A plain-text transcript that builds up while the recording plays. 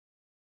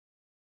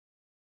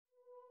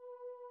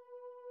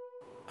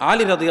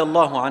Ali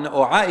radiallahu anha,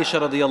 or Aisha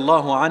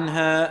radiallahu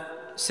anha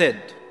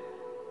said,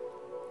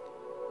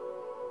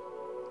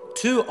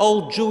 two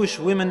old Jewish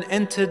women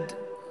entered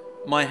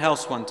my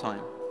house one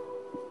time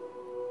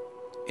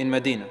in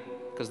Medina,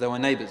 because they were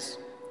neighbors.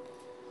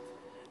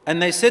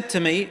 And they said to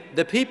me,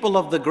 the people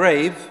of the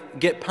grave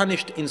get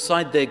punished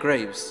inside their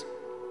graves.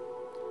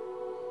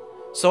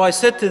 So I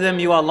said to them,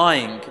 you are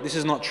lying. This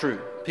is not true.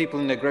 People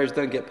in their graves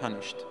don't get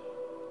punished.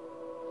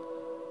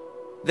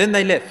 Then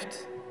they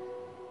left.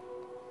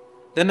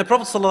 Then the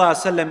Prophet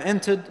ﷺ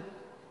entered,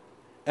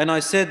 and I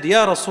said,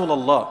 Ya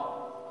Rasulullah,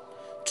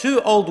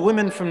 two old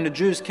women from the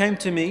Jews came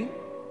to me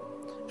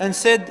and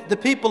said, the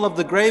people of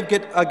the grave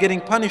are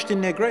getting punished in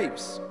their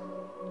graves.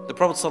 The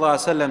Prophet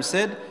ﷺ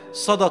said,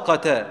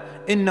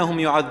 Sadaqata, innahum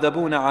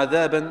yu'adhabuna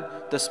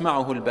adhaban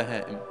tasma'uhu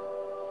al-baha'im.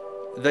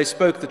 They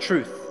spoke the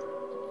truth,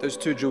 those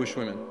two Jewish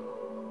women.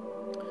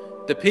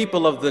 The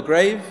people of the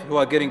grave who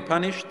are getting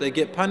punished, they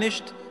get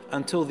punished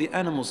until the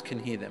animals can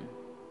hear them.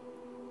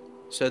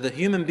 So the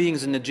human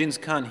beings and the jinns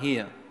can't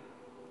hear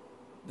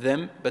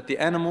them, but the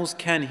animals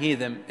can hear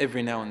them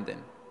every now and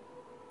then.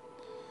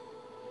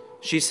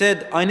 She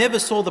said, I never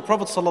saw the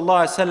Prophet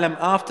ﷺ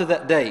after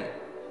that day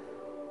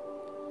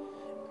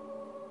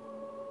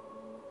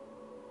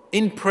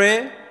in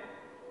prayer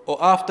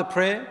or after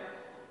prayer,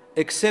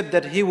 except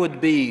that he would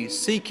be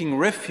seeking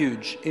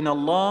refuge in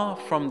Allah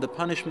from the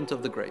punishment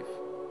of the grave.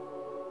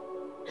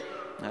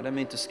 Now, I don't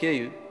mean to scare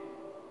you,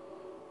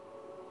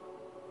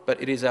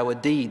 but it is our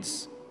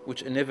deeds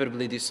which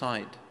inevitably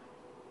decide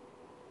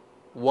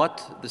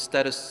what the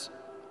status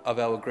of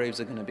our graves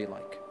are going to be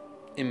like.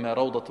 إِمَّا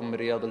رَوْضَةٌ مِّن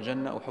رِيَاضِ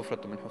الْجَنَّةِ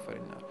وَحُفْرَةٌ مِّن حُفَرِ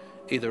النَّارِ.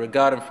 Either a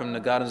garden from the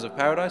gardens of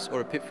paradise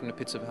or a pit from the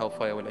pits of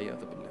hellfire.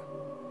 وَالْعِيَاذُ بِاللَّهِ.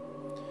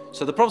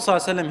 So the Prophet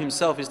ﷺ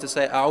himself is to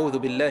say, أَعُوذُ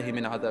بِاللَّهِ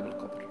مِنْ عَذَابِ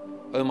الْقَبْرِ.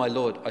 Oh my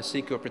Lord, I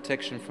seek your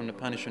protection from the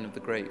punishment of the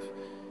grave.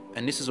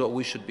 And this is what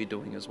we should be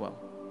doing as well.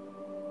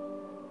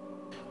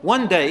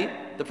 One day,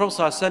 the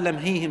Prophet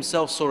ﷺ, he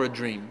himself saw a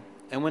dream.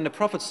 And when the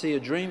prophets see a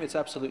dream, it's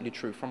absolutely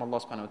true from Allah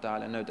subhanahu wa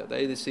ta'ala, no doubt.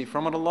 They either see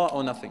from Allah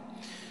or nothing,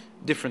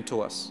 different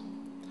to us.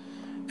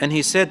 And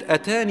he said,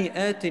 Atani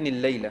atini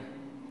al-layla.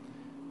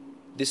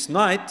 This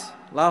night,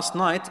 last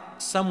night,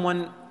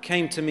 someone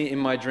came to me in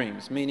my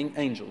dreams, meaning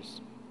angels.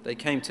 They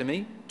came to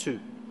me, two.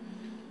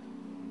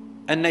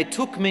 And they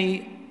took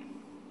me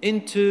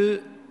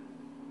into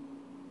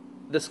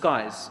the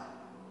skies,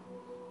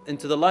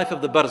 into the life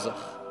of the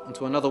barzakh,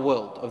 into another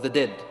world of the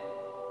dead,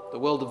 the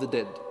world of the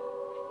dead.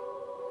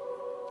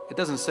 It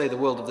doesn't say the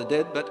world of the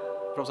dead,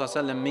 but Prophet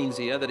ﷺ means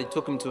here that he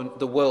took him to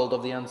the world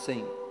of the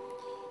unseen.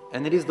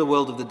 And it is the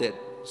world of the dead.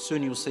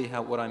 Soon you'll see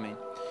what I mean.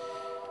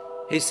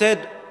 He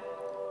said,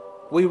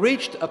 we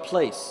reached a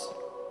place.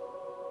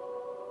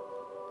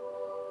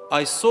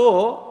 I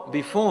saw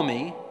before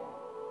me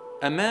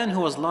a man who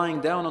was lying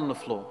down on the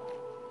floor,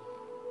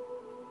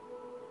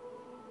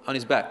 on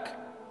his back.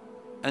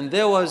 And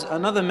there was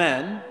another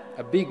man,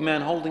 a big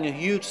man holding a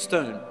huge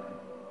stone.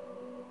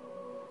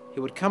 He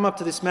would come up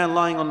to this man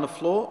lying on the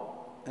floor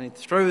and he'd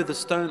throw the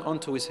stone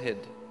onto his head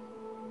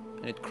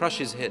and it'd crush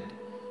his head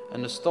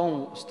and the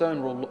stone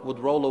would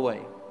roll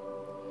away.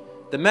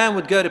 The man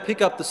would go to pick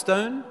up the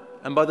stone,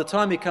 and by the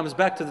time he comes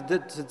back to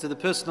the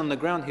person on the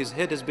ground, his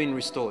head has been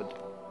restored.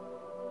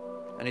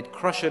 And he'd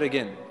crush it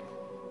again.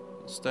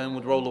 The stone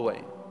would roll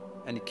away.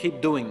 And he'd keep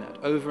doing that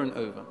over and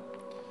over.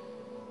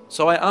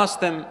 So I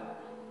asked them,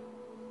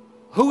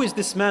 who is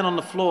this man on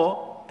the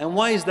floor and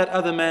why is that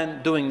other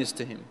man doing this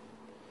to him?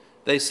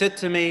 They said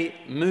to me,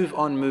 move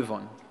on, move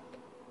on.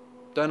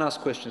 Don't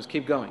ask questions,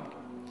 keep going.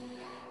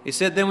 He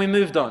said, then we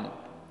moved on.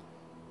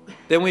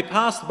 Then we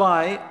passed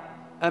by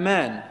a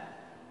man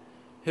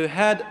who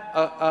had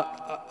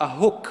a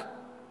hook,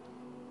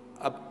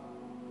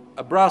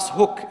 a brass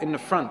hook in the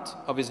front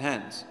of his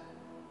hands.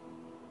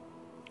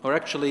 Or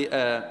actually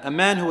a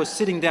man who was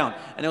sitting down.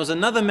 And there was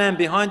another man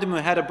behind him who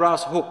had a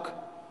brass hook.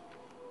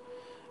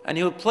 And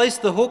he would place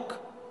the hook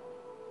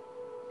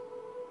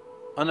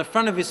on the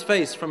front of his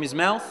face from his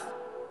mouth,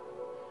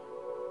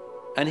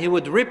 and he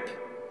would rip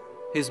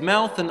his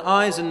mouth and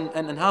eyes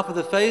and half of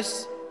the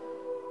face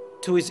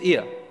to his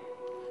ear.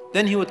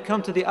 Then he would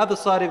come to the other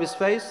side of his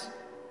face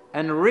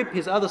and rip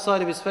his other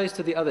side of his face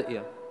to the other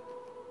ear.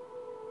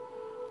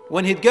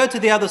 When he'd go to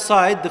the other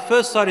side, the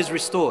first side is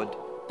restored.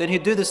 Then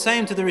he'd do the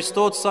same to the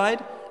restored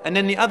side, and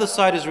then the other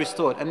side is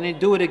restored, and then he'd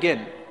do it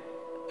again.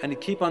 And he'd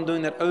keep on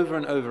doing that over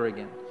and over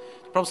again.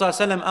 The Prophet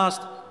ﷺ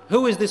asked,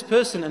 who is this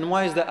person and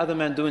why is that other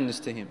man doing this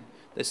to him?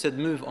 They said,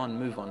 move on,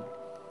 move on.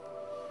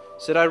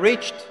 He said, I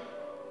reached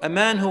a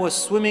man who was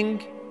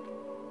swimming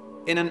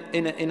in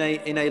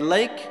a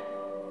lake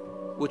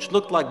which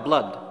looked like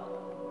blood.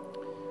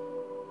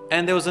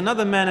 And there was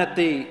another man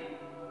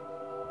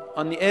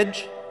on the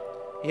edge.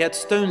 He had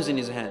stones in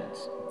his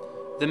hands.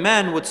 The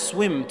man would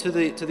swim to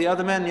the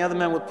other man. The other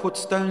man would put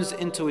stones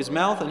into his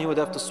mouth and he would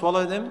have to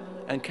swallow them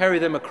and carry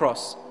them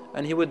across.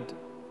 And he would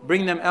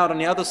bring them out on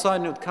the other side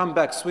and he would come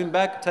back, swim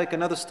back, take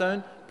another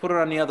stone, put it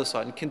on the other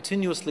side and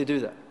continuously do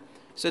that.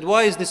 He said,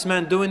 why is this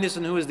man doing this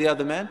and who is the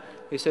other man?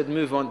 He said,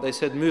 move on. They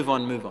said, move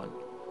on, move on.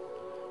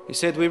 He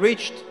said, we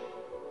reached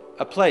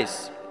a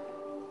place.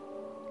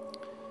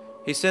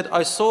 He said,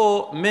 I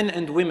saw men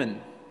and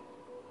women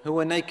who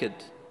were naked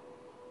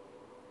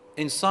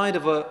inside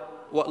of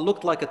what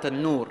looked like a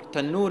tannoor.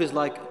 Tannoor is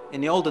like,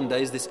 in the olden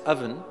days, this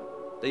oven.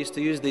 They used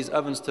to use these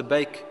ovens to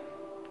bake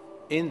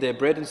in their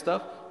bread and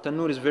stuff.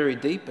 Tannoor is very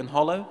deep and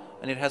hollow,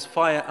 and it has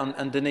fire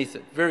underneath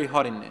it, very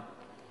hot in there.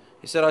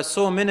 He said, I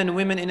saw men and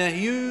women in a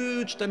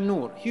huge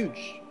tannoor,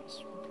 huge,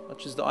 as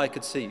much as the eye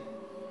could see.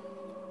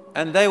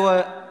 And they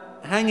were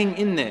hanging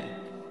in there.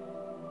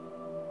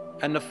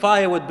 And the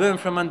fire would burn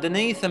from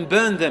underneath and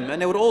burn them,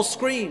 and they would all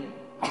scream.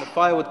 And the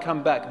fire would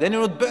come back. Then it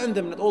would burn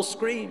them, and they'd all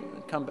scream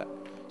and come back.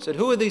 He said,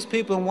 who are these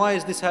people and why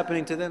is this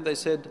happening to them? They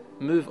said,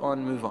 move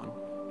on, move on.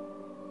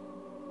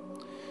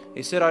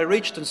 He said, I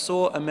reached and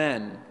saw a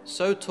man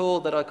so tall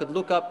that I could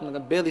look up and I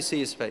could barely see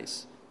his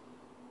face.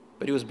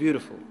 But he was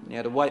beautiful. He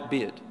had a white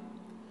beard.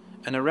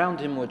 And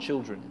around him were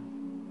children.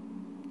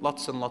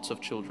 Lots and lots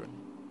of children.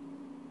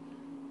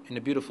 In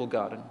a beautiful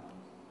garden.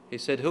 He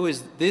said, who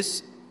is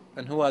this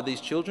and who are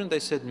these children? They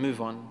said,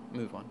 move on,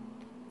 move on.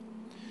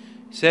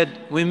 He said,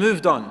 we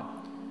moved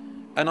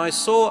on. And I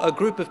saw a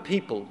group of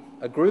people,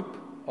 a group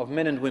of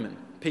men and women,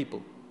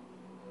 people.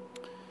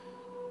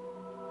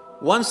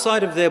 One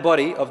side of their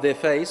body, of their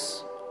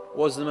face,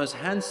 was the most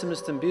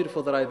handsomest and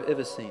beautiful that I've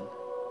ever seen.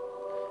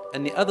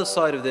 And the other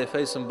side of their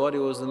face and body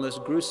was the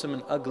most gruesome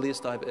and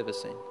ugliest I've ever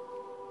seen.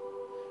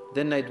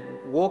 Then they'd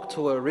walk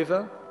to a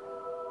river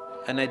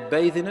and they'd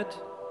bathe in it,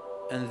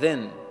 and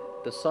then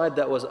the side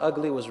that was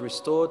ugly was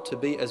restored to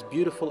be as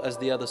beautiful as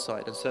the other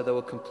side. And so they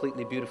were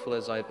completely beautiful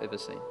as I've ever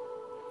seen.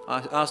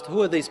 I asked,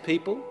 who are these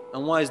people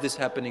and why is this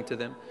happening to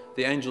them?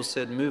 The angel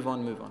said, move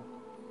on, move on.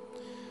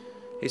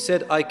 He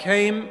said, I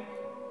came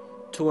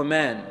to a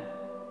man,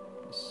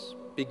 this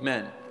big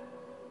man,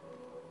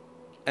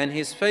 and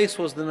his face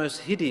was the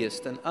most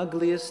hideous and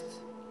ugliest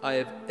I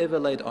have ever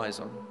laid eyes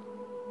on.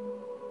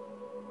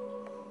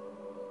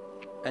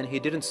 And he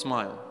didn't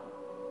smile.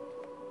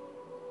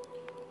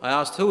 I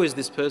asked, who is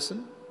this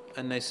person?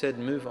 And they said,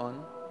 move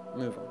on,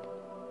 move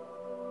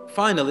on.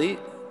 Finally,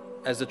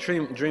 as the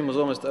dream was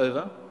almost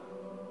over,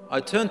 I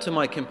turned to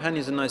my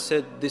companions and I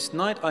said, this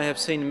night I have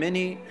seen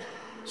many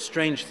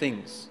strange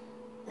things.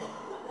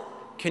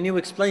 Can you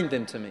explain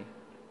them to me?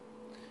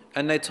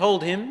 And they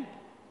told him,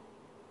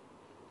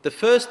 the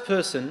first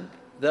person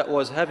that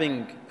was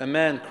having a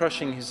man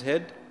crushing his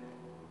head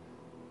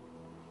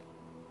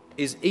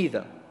is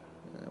either,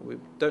 we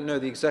don't know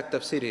the exact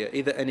tafsir here,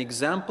 either an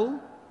example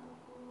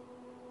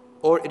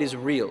or it is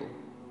real.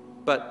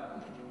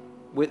 But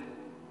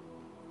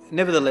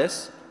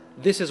nevertheless,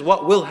 this is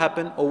what will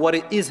happen or what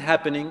it is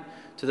happening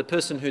to the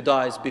person who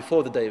dies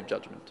before the Day of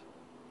Judgment.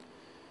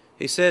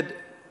 He said,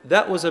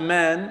 that was a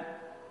man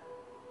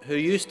who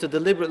used to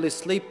deliberately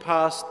sleep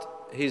past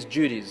his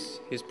duties,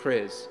 his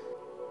prayers.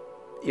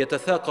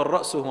 يَتَثَاقَ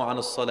رَأْسُهُ عَنَ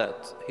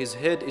الصَّلَاةِ. His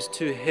head is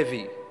too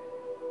heavy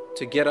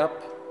to get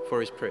up for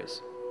his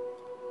prayers.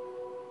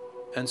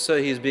 And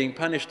so he is being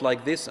punished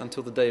like this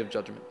until the Day of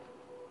Judgment.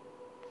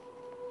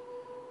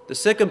 The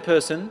second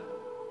person,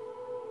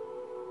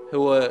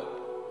 who were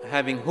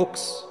having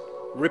hooks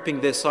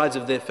ripping their sides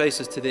of their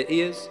faces to their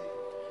ears,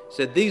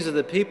 said, these are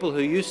the people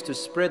who used to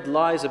spread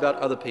lies about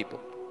other people.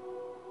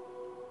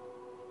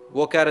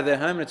 Walk out of their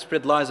home and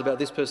spread lies about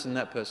this person,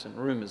 that person,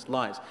 rumors,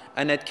 lies.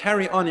 And they'd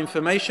carry on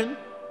information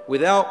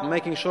without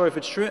making sure if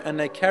it's true, and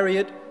they carry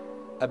it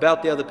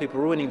about the other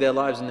people, ruining their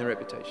lives and their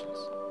reputations.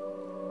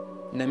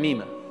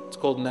 Namima. It's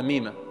called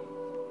namima.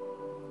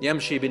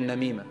 Yamshi bin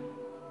namima.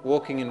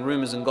 Walking in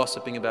rumors and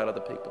gossiping about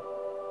other people.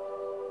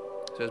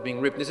 So it's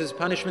being ripped. This is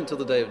punishment till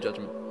the Day of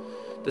Judgment.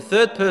 The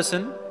third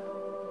person,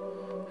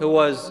 who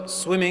was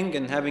swimming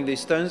and having these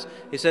stones,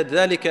 he said,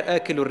 ذَلِكَ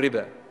آكِلُ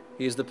الرِّبَى.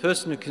 He is the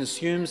person who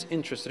consumes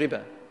interest,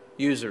 riba,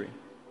 usury.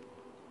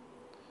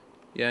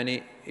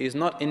 Yani, he is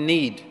not in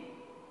need.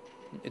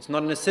 It's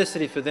not a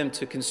necessity for them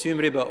to consume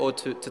riba or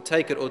to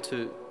take it or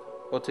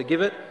to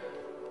give it,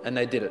 and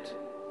they did it.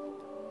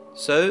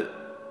 So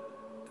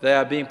they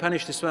are being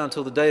punished this way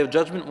until the Day of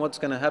Judgment. What's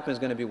going to happen is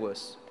going to be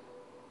worse.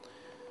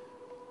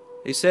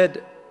 He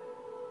said,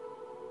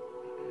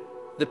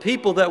 the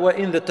people that were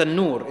in the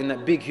tannoor, in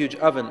that big huge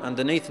oven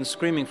underneath and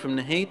screaming from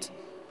the heat,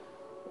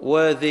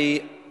 were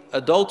the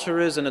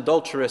adulterers and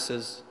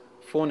adulteresses,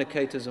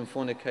 fornicators and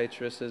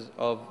fornicatresses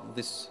of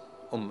this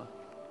ummah,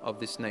 of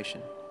this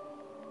nation.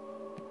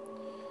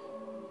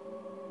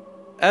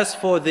 As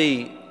for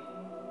the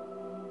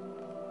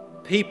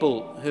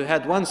people who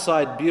had one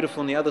side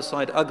beautiful and the other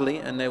side ugly,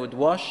 and they would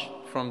wash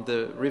from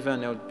the river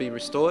and they would be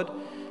restored,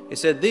 he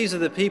said, these are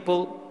the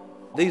people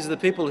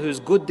whose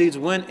good deeds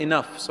weren't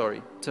enough,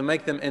 to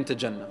make them enter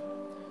Jannah.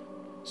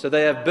 So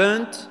they have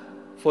burnt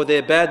for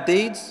their bad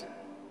deeds,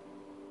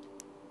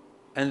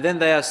 and then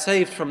they are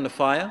saved from the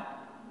fire,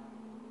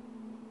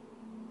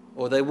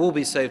 or they will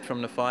be saved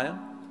from the fire,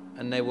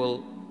 and they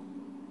will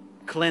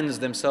cleanse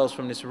themselves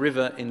from this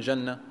river in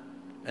Jannah,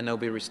 and they'll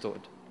be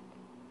restored.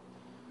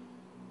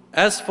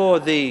 As for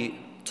the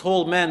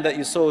tall man that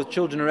you saw with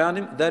children around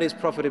him, that is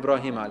Prophet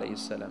Ibrahim alayhi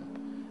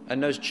salam.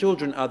 And those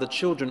children are the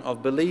children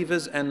of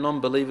believers and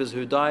non-believers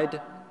who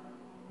died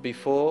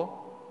before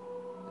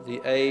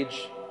the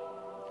age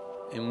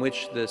in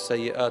which the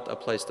sayyi'at are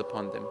placed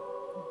upon them,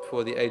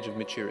 for the age of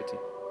maturity.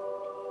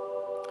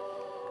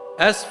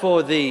 As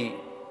for the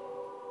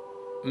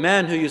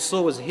man who you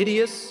saw was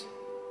hideous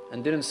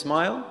and didn't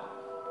smile,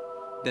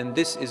 then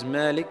this is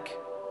Malik,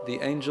 the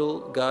angel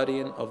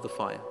guardian of the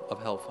fire,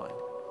 of hellfire.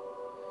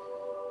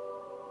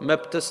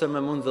 مَبْتَسَمَ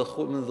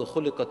مُنذ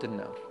خُلِقَتِ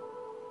النَّارِ.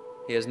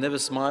 He has never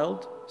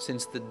smiled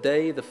since the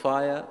day the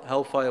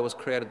hellfire was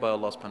created by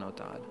Allah subhanahu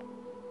wa ta'ala.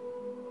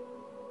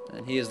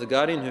 And he is the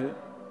guardian who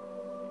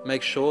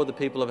makes sure the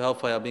people of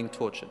hellfire are being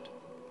tortured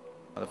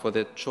for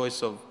their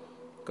choice of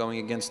going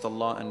against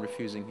Allah and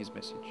refusing His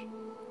message.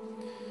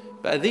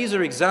 But these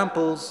are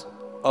examples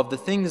of the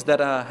things that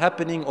are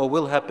happening or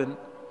will happen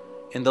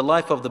in the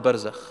life of the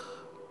barzakh.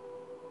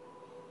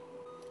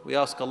 We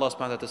ask Allah subhanahu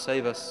wa ta'ala to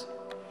save us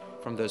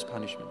from those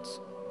punishments.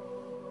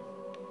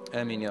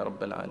 Ameen ya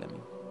Rabbal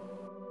Alameen.